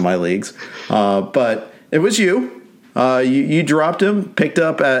him in one of my leagues. But it was you. You dropped him, picked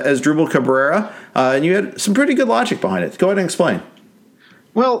up as Asdrubal Cabrera, and you had some pretty good logic behind it. Go ahead and explain.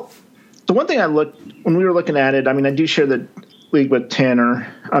 Well, the one thing when we were looking at it, I mean, I do share the league with Tanner.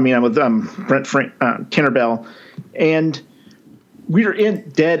 I mean, with Tanner Bell. And we were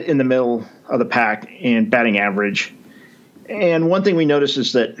dead in the middle of the pack in batting average. And one thing we noticed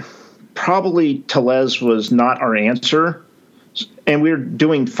is that probably Tellez was not our answer, and we were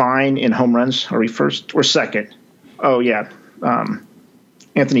doing fine in home runs. Are we first or second? Oh yeah,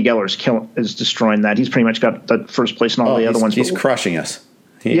 Anthony Geller is destroying that. He's pretty much got the first place in all the other ones. He's crushing us.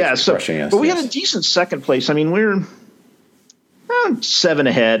 Crushing us. But we had a decent second place. I mean, we're 7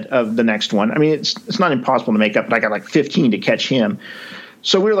 ahead of the next one. I mean, it's not impossible to make up, but I got like 15 to catch him.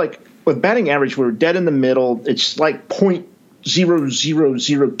 So we were like, with batting average, we were dead in the middle. It's like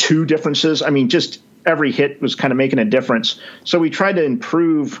 0.0002 differences. I mean, just every hit was kind of making a difference. So we tried to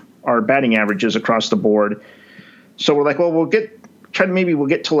improve our batting averages across the board. So we're like, well, we'll get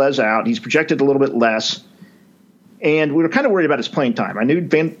Tellez out. He's projected a little bit less. And we were kind of worried about his playing time. I knew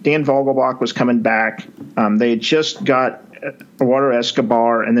Dan Vogelbach was coming back. They had just got Eduardo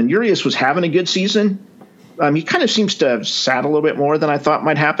Escobar, and then Urias was having a good season. He kind of seems to have sat a little bit more than I thought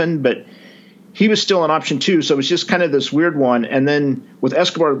might happen, but he was still an option too. So it was just kind of this weird one. And then with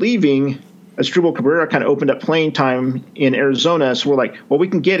Escobar leaving, Asdrubal Cabrera kind of opened up playing time in Arizona. So we're like, well, we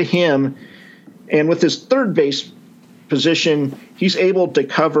can get him. And with his third base position, he's able to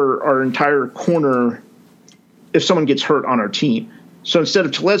cover our entire corner if someone gets hurt on our team. So instead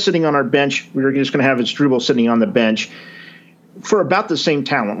of Tellez sitting on our bench, we were just going to have Asdrubal sitting on the bench for about the same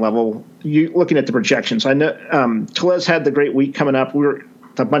talent level. You looking at the projections, I know Tellez had the great week coming up. We were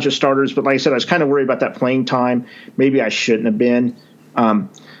a bunch of starters, but like I said, I was kind of worried about that playing time. Maybe I shouldn't have been.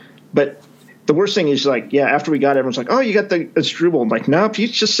 But the worst thing is, like, yeah, after we got it, everyone's like, oh, you got the Asdrubal. I'm like, nope,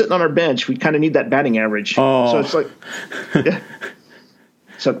 he's just sitting on our bench. We kind of need that batting average. Oh. So it's like, yeah.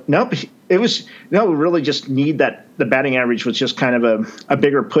 So nope, we really just need that. The batting average was just kind of a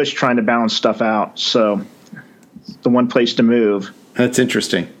bigger push trying to balance stuff out. So it's the one place to move. That's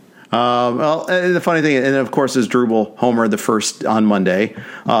interesting. Well, and the funny thing, and of course, is Drupal homer the first on Monday.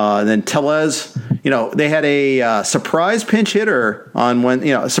 And then Tellez, they had a surprise pinch hitter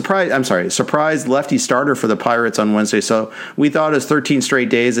on surprise lefty starter for the Pirates on Wednesday. So we thought it was 13 straight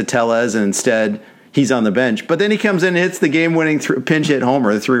days of Tellez, and instead he's on the bench. But then he comes in and hits the game-winning pinch hit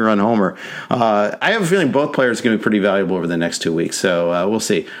homer, the 3-run homer. I have a feeling both players are going to be pretty valuable over the next 2 weeks. So we'll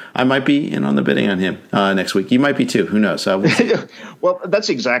see. I might be in on the bidding on him next week. You might be too. Who knows? We'll see. Well, that's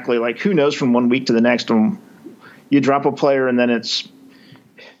exactly like who knows from 1 week to the next. You drop a player and then it's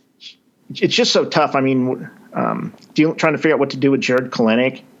just so tough. I mean, trying to figure out what to do with Jared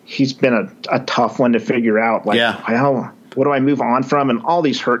Kalenic. He's been a tough one to figure out. Like, what do I move on from? And all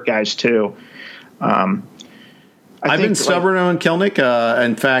these hurt guys too. I've been stubborn on Kelnick.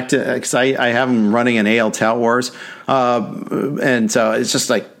 In fact, because I have him running an AL Tout Wars. And so it's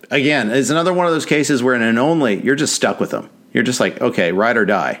just like, again, it's another one of those cases where in an only, you're just stuck with them. You're just like, okay, ride or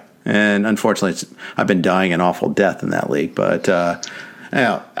die. And unfortunately, I've been dying an awful death in that league. But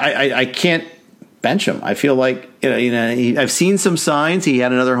I can't bench him. I feel like, I've seen some signs. He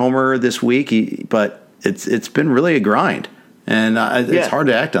had another homer this week, but it's been really a grind. And it's hard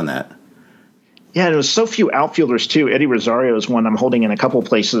to act on that. Yeah, there was so few outfielders, too. Eddie Rosario is one I'm holding in a couple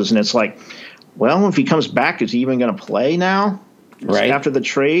places, and it's like, well, if he comes back, is he even going to play now? Right. After the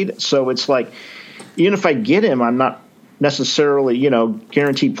trade? So it's like, even if I get him, I'm not necessarily,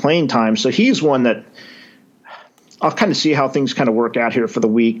 guaranteed playing time. So he's one that I'll kind of see how things kind of work out here for the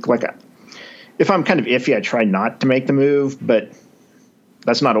week. Like, if I'm kind of iffy, I try not to make the move, but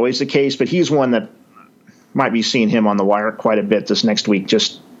that's not always the case. But he's one that might be seeing him on the wire quite a bit this next week,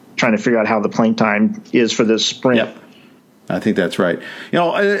 just trying to figure out how the playing time is for this sprint. Yep. I think that's right.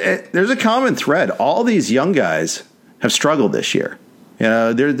 There's a common thread. All these young guys have struggled this year.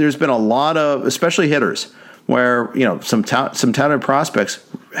 There's been a lot of, especially hitters, where some talented prospects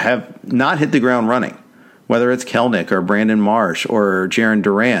have not hit the ground running. Whether it's Kelnick or Brandon Marsh or Jarren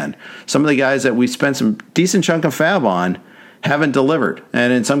Duran, some of the guys that we spent some decent chunk of fab on haven't delivered,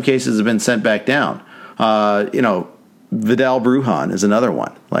 and in some cases have been sent back down. Vidal Brujan is another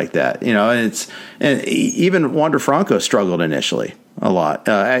one like that, and even Wander Franco struggled initially a lot,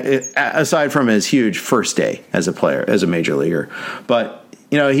 aside from his huge first day as a player, as a major leaguer. But,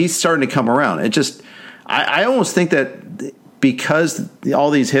 he's starting to come around. I almost think that because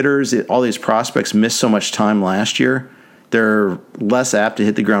all these hitters, all these prospects missed so much time last year, they're less apt to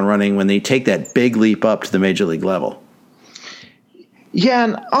hit the ground running when they take that big leap up to the major league level. Yeah,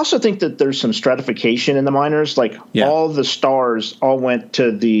 and I also think that there's some stratification in the minors. Like all the stars all went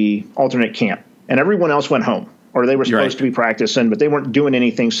to the alternate camp, and everyone else went home, or they were supposed to be practicing, but they weren't doing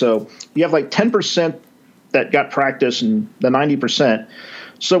anything. So you have like 10% that got practice and the 90%.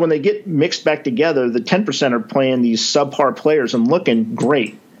 So when they get mixed back together, the 10% are playing these subpar players and looking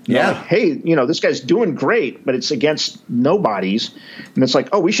great. Yeah. Like, hey, this guy's doing great, but it's against nobodies. And it's like,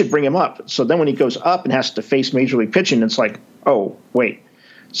 oh, we should bring him up. So then when he goes up and has to face major league pitching, it's like, oh, wait.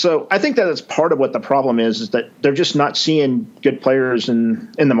 So I think that that's part of what the problem is that they're just not seeing good players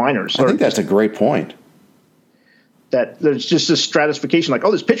in the minors. I think that's a great point. That there's just this stratification, like,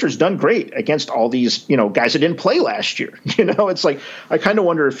 oh, this pitcher's done great against all these, guys that didn't play last year. It's like, I kind of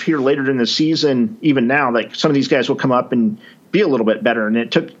wonder if here later in the season, even now, like some of these guys will come up and be a little bit better. And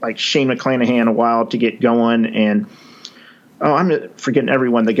it took like Shane McClanahan a while to get going. And, I'm forgetting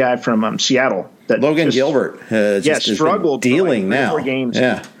everyone, the guy from Seattle. That Logan Gilbert. Struggled dealing for now. 4 games.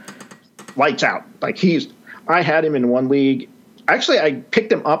 Yeah. Lights out. Like I had him in one league. Actually, I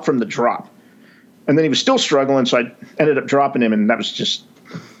picked him up from the drop. And then he was still struggling, so I ended up dropping him, and that was just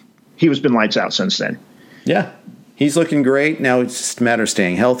 – he was been lights out since then. Yeah. He's looking great. Now it's just a matter of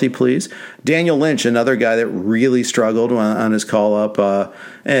staying healthy, please. Daniel Lynch, another guy that really struggled on his call-up.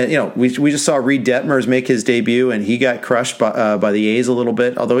 And, we just saw Reed Detmers make his debut, and he got crushed by the A's a little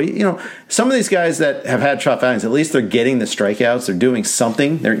bit. Although, some of these guys that have had tough outings, at least they're getting the strikeouts. They're doing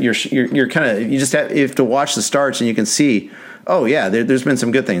something. You're kind of – you have to watch the starts, and you can see – oh, yeah, there's been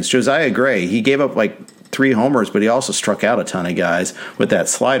some good things. Josiah Gray, he gave up like 3 homers, but he also struck out a ton of guys with that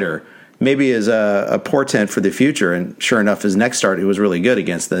slider. Maybe is a portent for the future. And sure enough, his next start, he was really good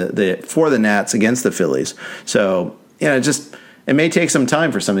against for the Nats against the Phillies. So, it may take some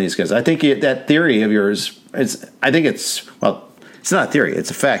time for some of these guys. I think that theory of yours, it's not a theory.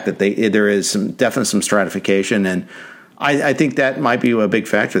 It's a fact that there is definitely some stratification. And I think that might be a big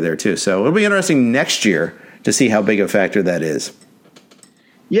factor there too. So it'll be interesting next year to see how big a factor that is.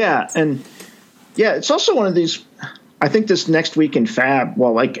 Yeah, and it's also one of these. I think this next week in Fab,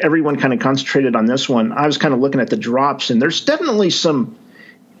 well, like everyone kind of concentrated on this one, I was kind of looking at the drops, and there's definitely some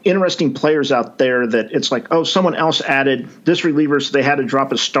interesting players out there that it's like, oh, someone else added this reliever, so they had to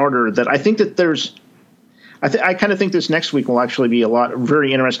drop a starter. That I think that I kind of think this next week will actually be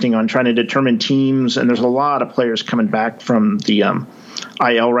very interesting on trying to determine teams. And there's a lot of players coming back from the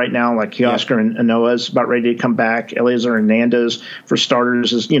IL right now, like Kiosker and Anoa's about ready to come back. Eliezer Hernandez for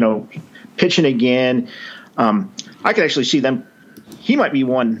starters is, pitching again. I could actually see them. He might be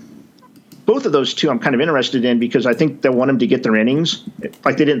one. Both of those two I'm kind of interested in because I think they want him to get their innings.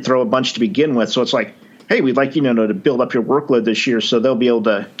 Like they didn't throw a bunch to begin with. So it's like, hey, we'd like to build up your workload this year so they'll be able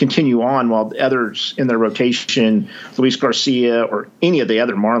to continue on while the others in their rotation, Luis Garcia or any of the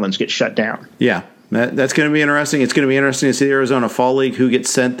other Marlins, get shut down. Yeah, that's going to be interesting. It's going to be interesting to see the Arizona Fall League, who gets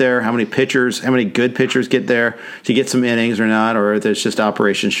sent there, how many good pitchers get there to get some innings or not, or if there's just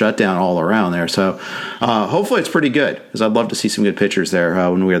operation shutdown all around there. So hopefully it's pretty good because I'd love to see some good pitchers there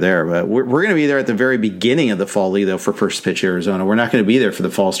when we're there. But we're going to be there at the very beginning of the Fall League, though, for First Pitch Arizona. We're not going to be there for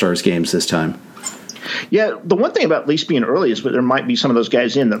the Fall Stars games this time. Yeah, the one thing about at least being early is that there might be some of those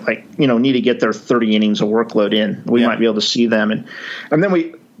guys in that need to get their 30 innings of workload in. We might be able to see them, and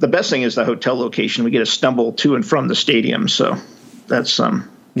then the best thing is the hotel location. We get to stumble to and from the stadium, so that's or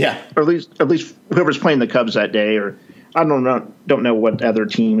at least whoever's playing the Cubs that day, or I don't know what other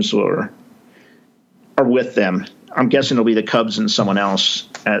teams are with them. I'm guessing it'll be the Cubs and someone else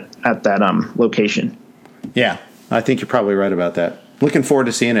at that location. Yeah, I think you're probably right about that. Looking forward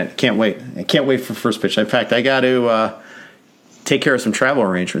to seeing it. Can't wait. I can't wait for First Pitch. In fact, I got to take care of some travel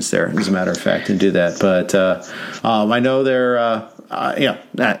arrangements there, as a matter of fact, and do that. But I know they're,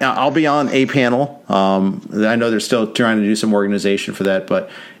 I'll be on a panel. I know they're still trying to do some organization for that.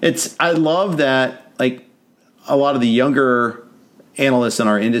 But I love that, a lot of the younger analysts in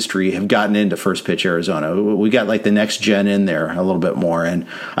our industry have gotten into First Pitch Arizona. We got the next gen in there a little bit more. And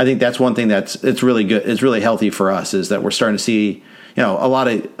I think that's one thing it's really good. It's really healthy for us is that we're starting to see, a lot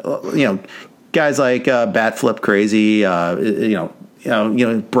of, guys like Bat Flip Crazy, Brett,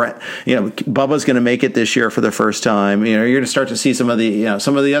 Bubba's going to make it this year for the first time. You're going to start to see some of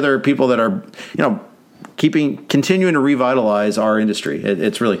the other people that are, continuing to revitalize our industry.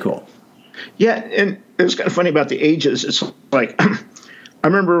 It's really cool. Yeah. And it was kind of funny about the ages. It's like, I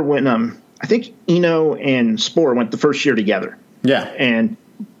remember when, I think Eno and Spore went the first year together. Yeah. And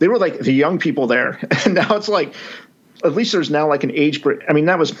they were the young people there. And now it's at least there's now an age group. I mean,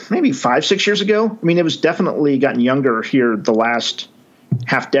 that was maybe 5-6 years ago. I mean, it was definitely gotten younger here the last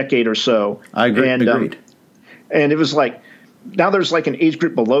half decade or so. I agree. Agreed. And it was now there's an age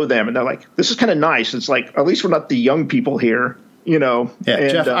group below them, and they're this is kind of nice. It's at least we're not the young people here, Yeah,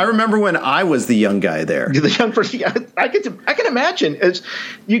 and, Jeff, I remember when I was the young guy there. The young person. I can imagine.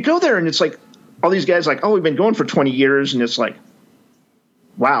 You go there and it's all these guys oh, we've been going for 20 years, and it's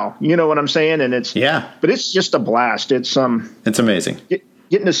wow, you know what I'm saying? And but it's just a blast. It's amazing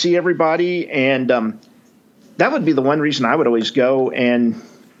getting to see everybody, and that would be the one reason I would always go and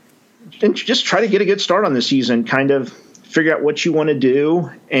just try to get a good start on the season. Kind of figure out what you want to do,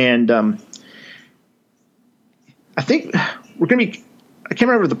 and I think we're going to be. I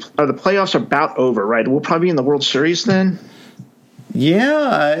can't remember the playoffs are about over, right? We'll probably be in the World Series then.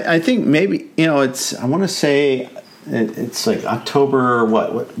 Yeah, I think maybe it's. I want to say. It's October.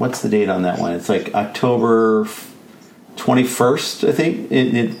 What's the date on that one? It's October 21st, I think.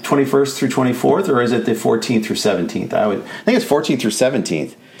 21st through 24th, or is it the 14th through 17th? I think it's 14th through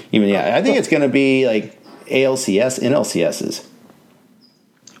 17th. I think it's going to be ALCS, NLCSs,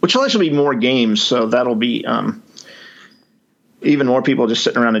 which will actually be more games. So that'll be even more people just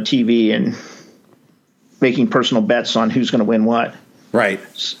sitting around a TV and making personal bets on who's going to win what. Right.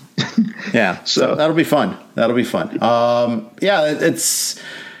 Yeah. So that'll be fun. That's going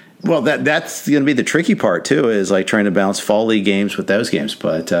to be the tricky part too, is trying to balance fall league games with those games,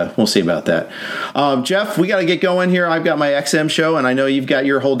 but we'll see about that. Jeff, we got to get going here. I've got my XM show, and I know you've got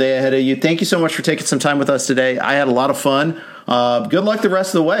your whole day ahead of you. Thank you so much for taking some time with us today. I had a lot of fun. Good luck the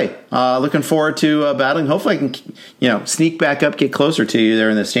rest of the way. Looking forward to battling. Hopefully I can, sneak back up, get closer to you there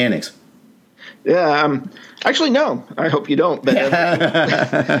in the standings. Yeah. Actually, no. I hope you don't. But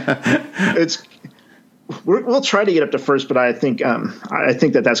we'll try to get up to first, but I think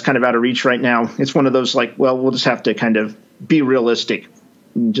that's kind of out of reach right now. It's one of those we'll just have to kind of be realistic.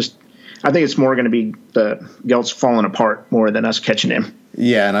 I think it's more going to be the Gelt's falling apart more than us catching him.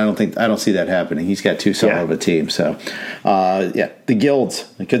 Yeah, and I don't see that happening. He's got too solid of a team. So, the Guilds,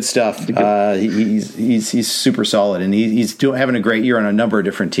 good stuff. He's super solid, and he's having a great year on a number of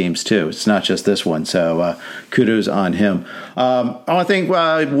different teams too. It's not just this one. So, kudos on him. I want to thank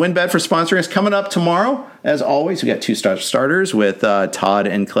WinBet for sponsoring us. Coming up tomorrow, as always, we got 2 starters with Todd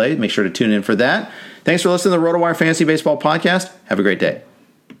and Clay. Make sure to tune in for that. Thanks for listening to the RotoWire Fantasy Baseball Podcast. Have a great day.